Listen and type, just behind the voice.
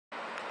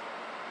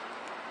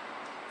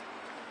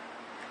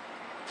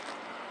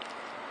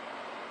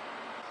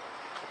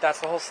that's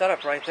the whole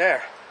setup right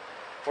there.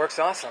 Works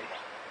awesome.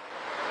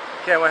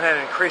 Okay, I went ahead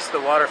and increased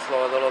the water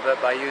flow a little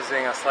bit by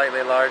using a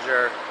slightly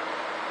larger,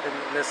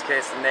 in this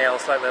case a nail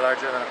slightly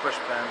larger than a push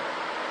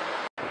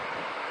pin.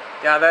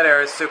 Yeah, that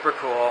air is super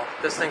cool.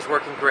 This thing's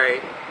working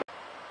great.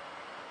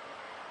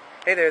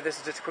 Hey there, this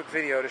is just a quick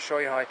video to show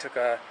you how I took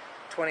a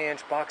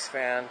 20-inch box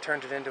fan,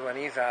 turned it into an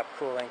Evap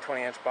cooling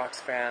 20-inch box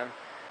fan.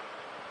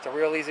 It's a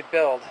real easy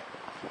build.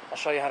 I'll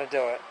show you how to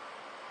do it.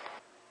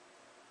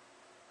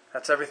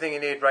 That's everything you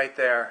need right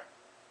there.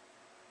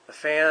 The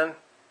fan,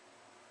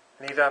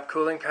 an Evap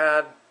cooling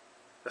pad,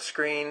 a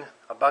screen,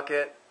 a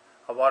bucket,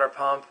 a water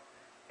pump,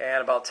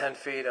 and about 10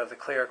 feet of the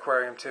clear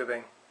aquarium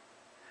tubing.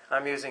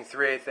 I'm using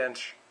 3/8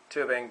 inch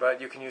tubing, but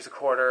you can use a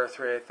 1/4 or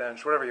 3/8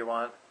 inch, whatever you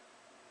want.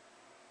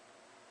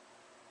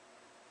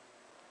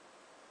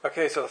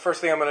 Okay, so the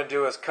first thing I'm going to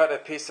do is cut a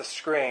piece of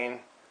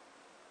screen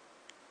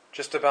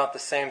just about the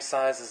same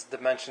size as the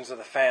dimensions of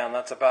the fan.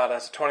 That's about,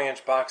 it's a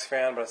 20-inch box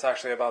fan, but it's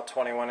actually about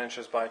 21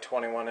 inches by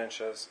 21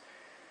 inches.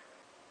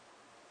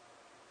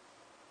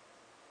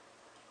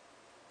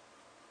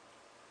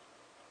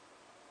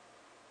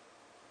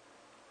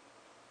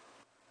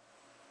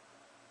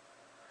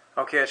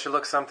 Okay, it should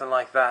look something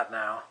like that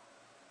now.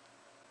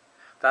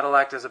 That'll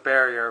act as a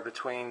barrier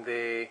between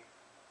the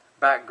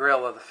back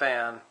grill of the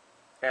fan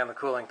and the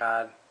cooling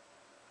pad,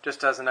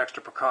 just as an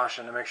extra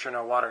precaution to make sure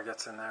no water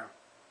gets in there.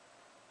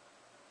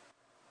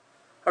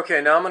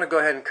 Okay, now I'm going to go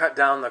ahead and cut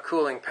down the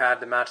cooling pad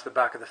to match the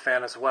back of the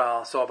fan as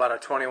well, so about a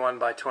 21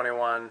 by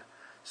 21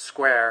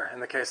 square in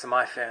the case of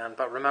my fan,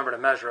 but remember to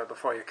measure it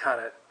before you cut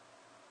it.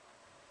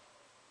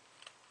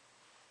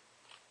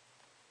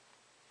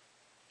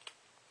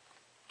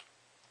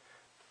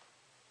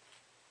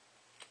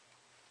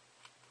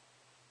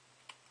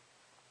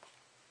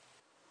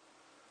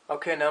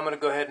 Okay, now I'm going to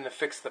go ahead and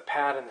affix the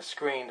pad and the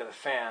screen to the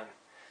fan.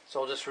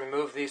 So I'll just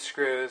remove these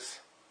screws,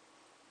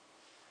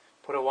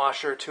 put a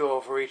washer or two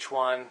over each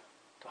one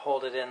to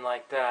hold it in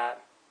like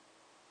that,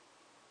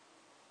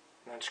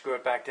 and then screw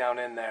it back down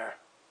in there.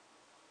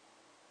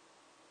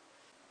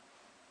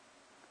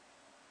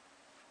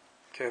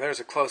 Okay, there's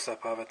a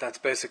close-up of it. That's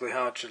basically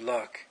how it should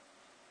look.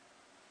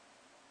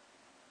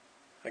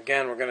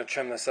 Again, we're going to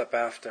trim this up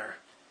after.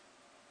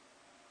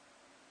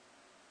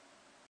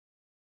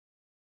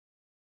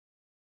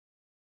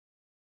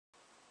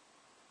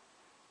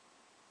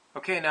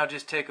 Okay, now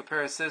just take a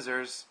pair of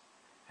scissors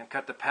and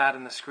cut the pad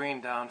and the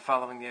screen down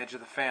following the edge of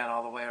the fan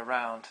all the way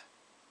around.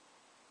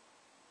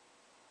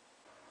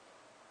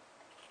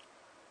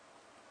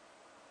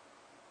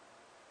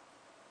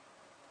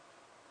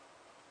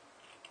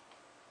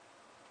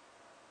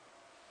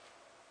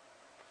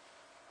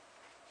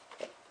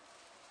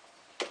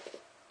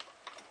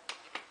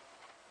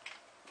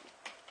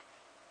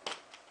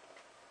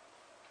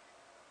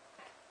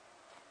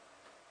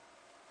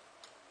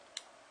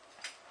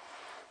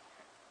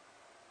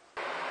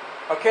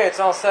 Okay,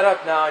 it's all set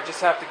up now. I just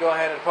have to go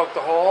ahead and poke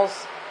the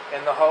holes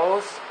in the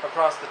hose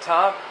across the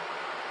top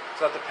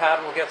so that the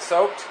pad will get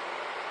soaked.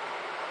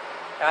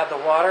 Add the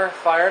water,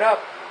 fire it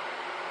up.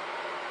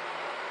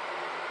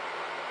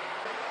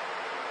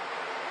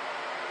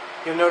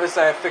 You'll notice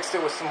I have fixed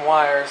it with some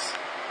wires.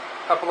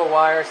 A couple of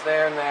wires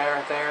there and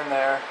there, there and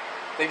there.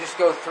 They just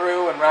go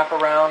through and wrap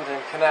around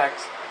and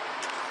connect.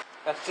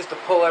 That's just to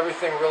pull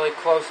everything really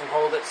close and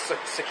hold it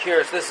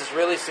secure. So this is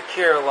really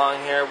secure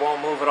along here, it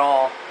won't move at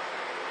all.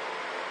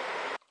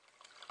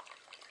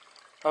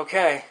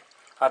 Okay,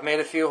 I've made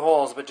a few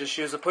holes, but just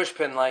use a push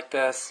pin like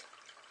this.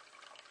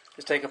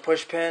 Just take a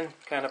push pin,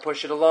 kind of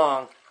push it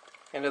along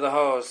into the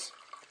hose.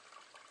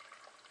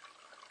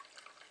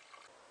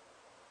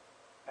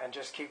 And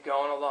just keep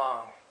going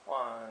along.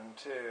 1,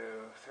 2,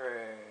 3,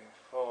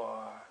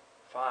 4,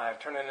 5.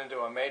 Turn it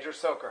into a major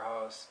soaker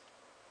hose.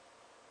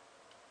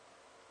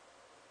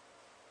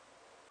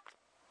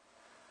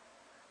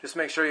 Just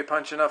make sure you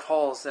punch enough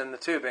holes in the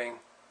tubing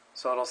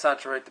so it'll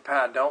saturate the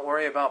pad. Don't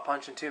worry about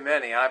punching too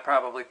many. I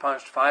probably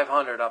punched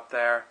 500 up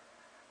there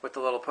with the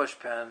little push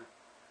pin.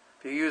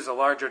 If you use a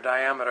larger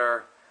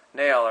diameter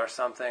nail or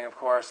something, of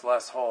course,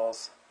 less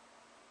holes.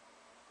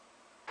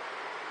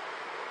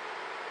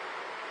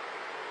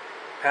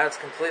 Pad's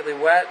completely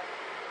wet.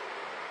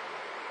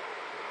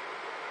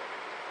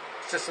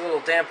 It's just a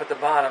little damp at the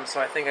bottom, so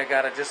I think I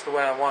got it just the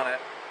way I want it.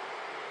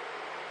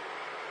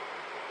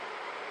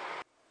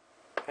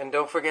 And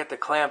don't forget to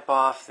clamp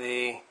off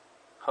the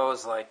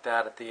hose like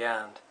that at the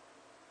end.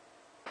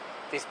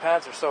 These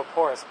pads are so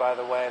porous, by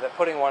the way, that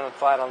putting one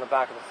flat on the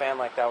back of the fan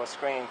like that with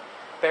screen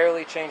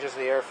barely changes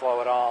the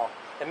airflow at all.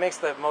 It makes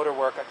the motor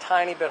work a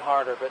tiny bit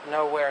harder, but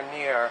nowhere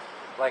near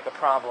like a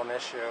problem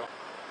issue.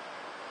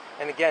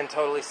 And again,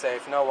 totally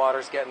safe. No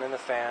water's getting in the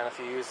fan if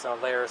you use a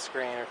layer of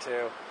screen or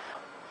two.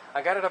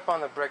 I got it up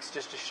on the bricks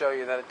just to show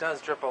you that it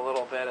does drip a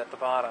little bit at the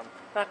bottom.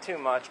 Not too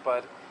much,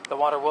 but the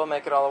water will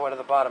make it all the way to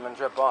the bottom and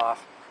drip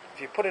off. If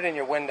you put it in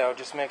your window,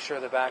 just make sure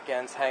the back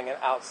end's hanging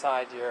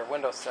outside your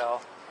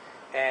windowsill.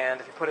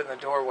 And if you put it in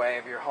the doorway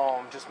of your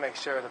home, just make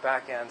sure the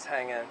back end's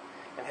hanging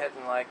and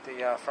hitting like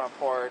the front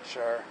porch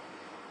or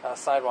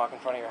sidewalk in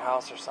front of your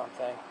house or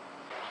something.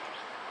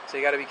 So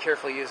you got to be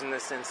careful using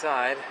this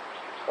inside,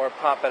 or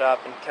pop it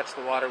up and catch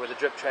the water with a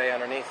drip tray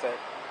underneath it.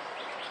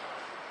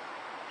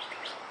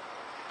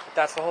 But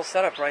that's the whole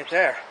setup right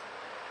there.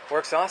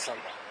 Works awesome.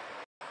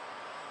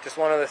 Just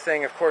one other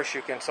thing, of course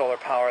you can solar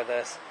power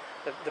this.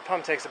 The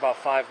pump takes about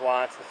 5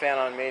 watts, the fan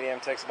on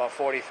medium takes about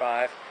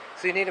 45.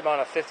 So you need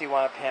about a 50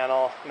 watt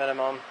panel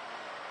minimum,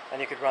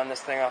 and you could run this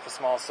thing off a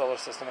small solar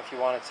system if you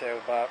wanted to,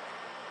 but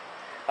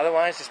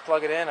otherwise just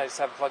plug it in. I just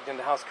have it plugged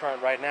into house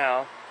current right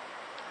now.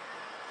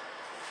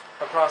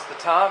 Across the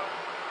top,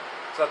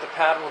 so that the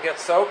pad will get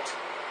soaked.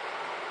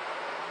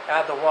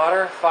 Add the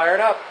water, fire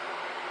it up.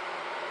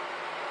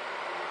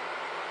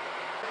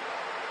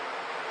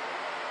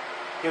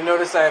 You'll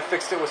notice I have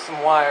fixed it with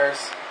some wires.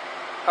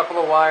 A couple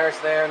of wires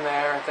there and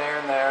there, there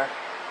and there.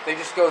 They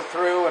just go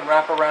through and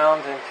wrap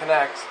around and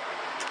connect.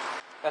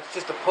 That's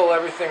just to pull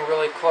everything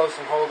really close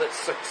and hold it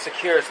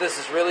secure. So this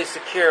is really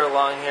secure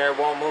along here. It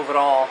won't move at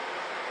all.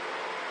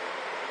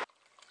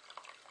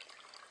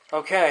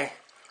 Okay,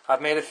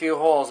 I've made a few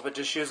holes, but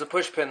just use a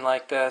push pin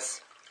like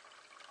this.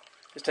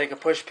 Just take a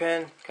push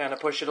pin, kind of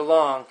push it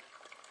along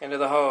into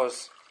the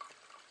hose.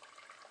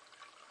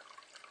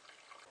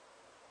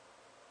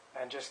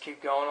 And just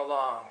keep going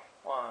along.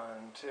 1,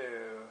 2,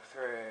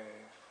 3,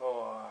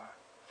 4,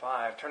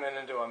 5. Turn it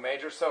into a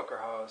major soaker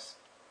hose.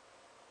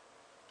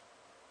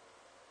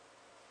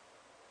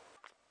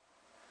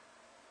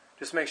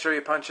 Just make sure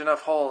you punch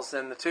enough holes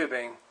in the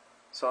tubing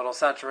so it'll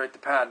saturate the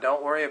pad.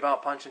 Don't worry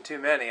about punching too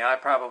many. I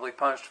probably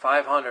punched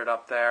 500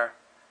 up there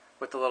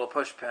with the little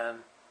push pin.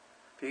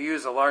 If you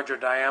use a larger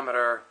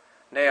diameter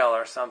nail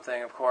or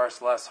something, of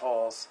course, less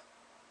holes.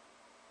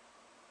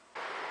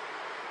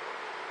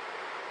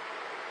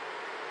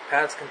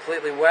 Pad's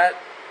completely wet.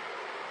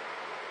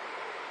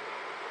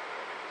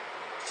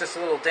 It's just a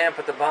little damp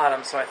at the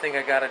bottom, so I think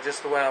I got it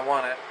just the way I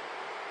want it.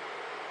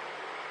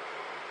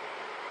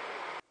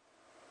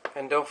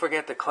 And don't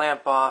forget to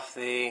clamp off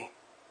the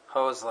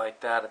hose like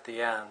that at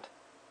the end.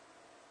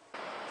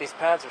 These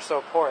pads are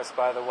so porous,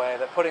 by the way,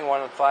 that putting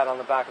one flat on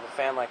the back of the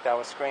fan like that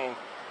with screen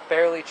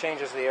barely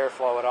changes the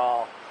airflow at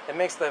all. It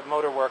makes the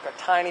motor work a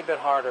tiny bit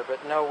harder,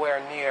 but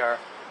nowhere near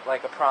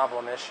like a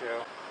problem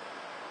issue.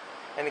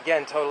 And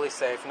again, totally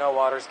safe. No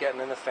water's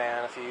getting in the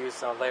fan if you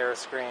use a layer of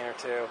screen or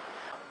two.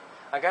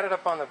 I got it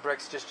up on the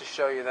bricks just to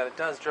show you that it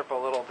does drip a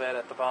little bit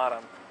at the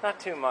bottom. Not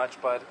too much,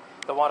 but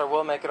the water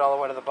will make it all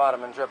the way to the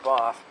bottom and drip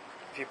off.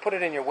 If you put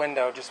it in your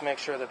window, just make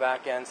sure the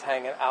back end's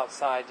hanging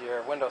outside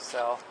your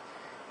windowsill.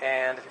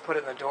 And if you put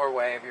it in the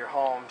doorway of your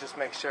home, just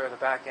make sure the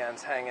back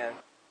end's hanging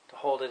to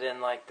hold it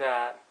in like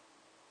that.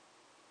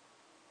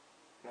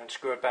 And then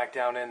screw it back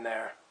down in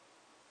there.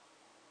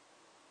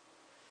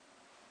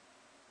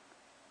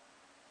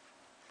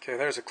 Okay,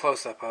 there's a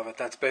close-up of it.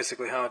 That's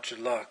basically how it should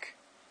look.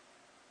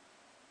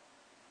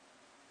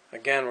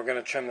 Again, we're going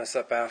to trim this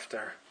up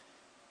after.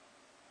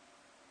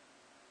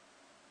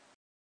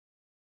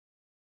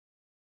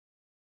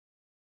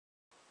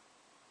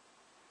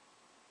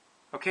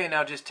 Okay,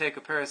 now just take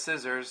a pair of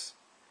scissors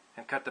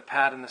and cut the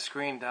pad and the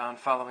screen down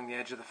following the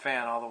edge of the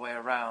fan all the way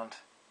around.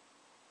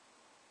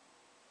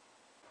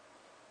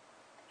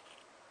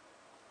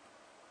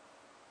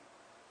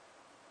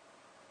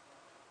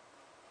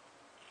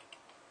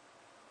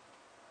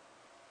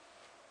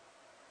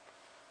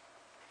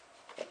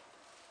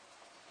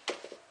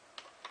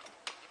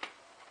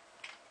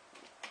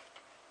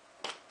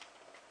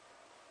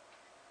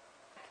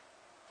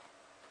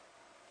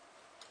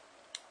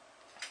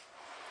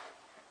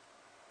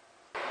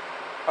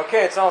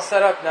 Okay, it's all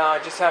set up now. I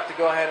just have to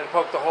go ahead and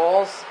poke the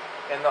holes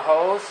in the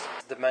hose.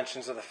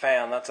 Dimensions of the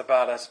fan, that's a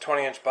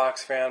 20-inch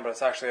box fan, but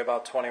it's actually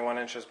about 21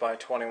 inches by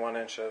 21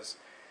 inches.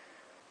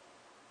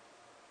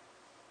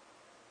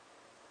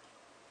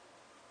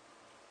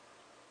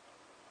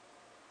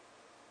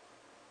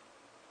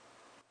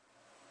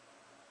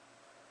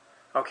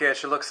 Okay, it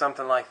should look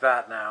something like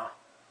that now.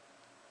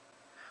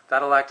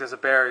 That'll act as a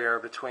barrier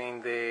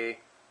between the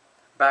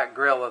back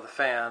grill of the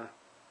fan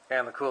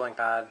and the cooling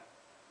pad,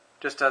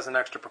 just as an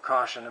extra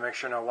precaution to make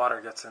sure no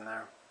water gets in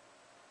there.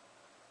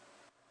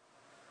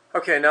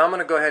 Okay, now I'm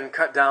going to go ahead and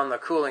cut down the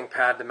cooling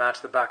pad to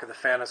match the back of the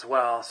fan as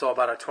well, so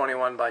about a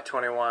 21 by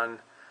 21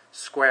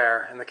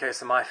 square in the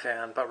case of my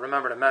fan, but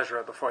remember to measure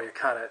it before you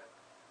cut it.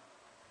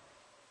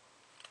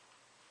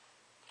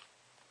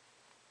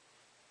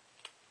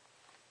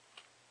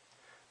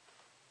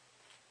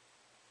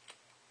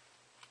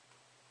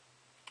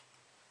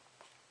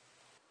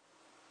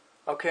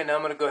 Okay, now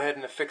I'm going to go ahead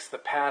and affix the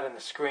pad and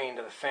the screen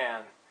to the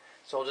fan.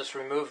 So I'll just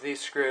remove these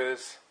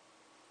screws,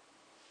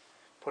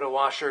 put a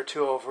washer or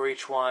two over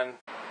each one.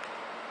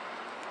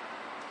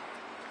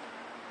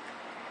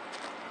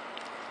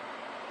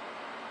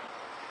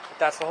 But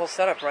that's the whole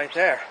setup right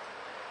there.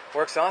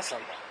 Works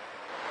awesome.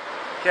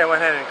 Okay, I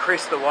went ahead and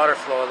increased the water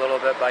flow a little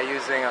bit by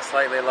using a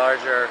slightly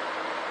larger,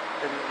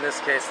 in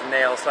this case a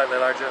nail slightly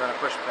larger than a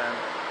push pin.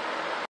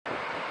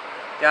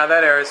 Yeah,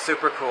 that air is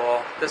super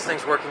cool. This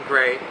thing's working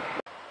great.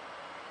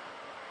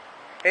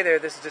 Hey there,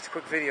 this is just a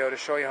quick video to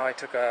show you how I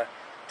took a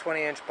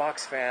 20-inch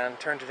box fan,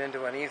 turned it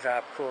into an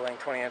Evap cooling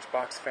 20-inch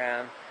box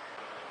fan.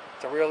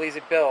 It's a real easy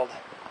build.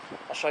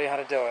 I'll show you how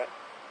to do it.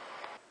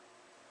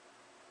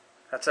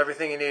 That's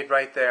everything you need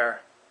right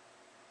there.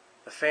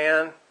 The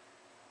fan,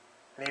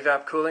 an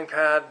evap cooling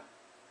pad,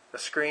 the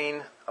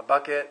screen, a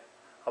bucket,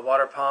 a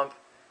water pump,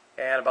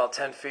 and about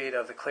 10 feet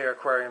of the clear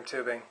aquarium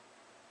tubing.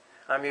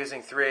 I'm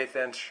using 3/8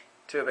 inch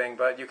tubing,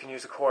 but you can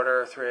use a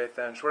 1/4 or 3/8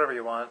 inch, whatever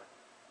you want.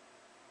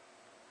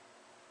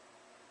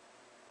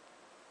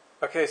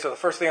 Okay, so the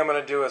first thing I'm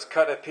going to do is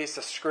cut a piece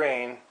of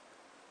screen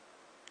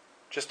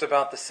just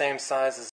about the same size as